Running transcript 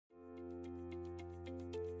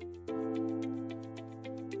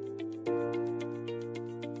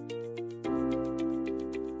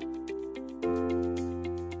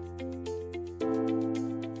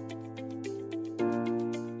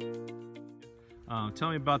Tell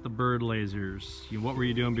me about the bird lasers. What were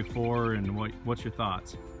you doing before, and what's your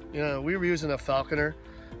thoughts? You know, we were using a falconer,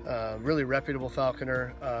 really reputable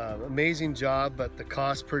falconer. Amazing job, but the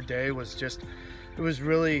cost per day was just,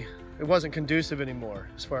 it wasn't conducive anymore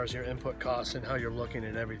as far as your input costs and how you're looking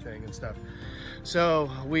at everything and stuff.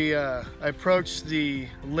 So I approached the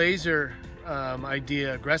laser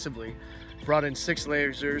idea aggressively, brought in 6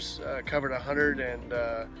 lasers, covered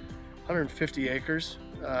 150 acres,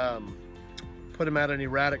 put them out in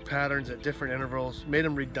erratic patterns at different intervals, made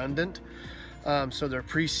them redundant. So they're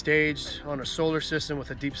pre-staged on a solar system with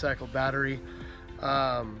a deep cycle battery.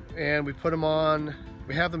 And we put them on,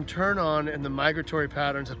 we have them turn on in the migratory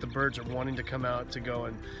patterns that the birds are wanting to come out to go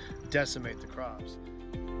and decimate the crops.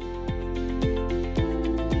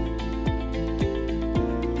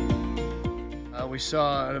 We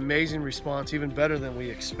saw an amazing response, even better than we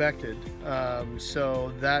expected.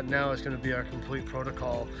 So that now is going to be our complete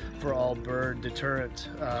protocol for all bird deterrent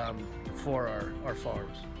for our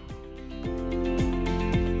farms.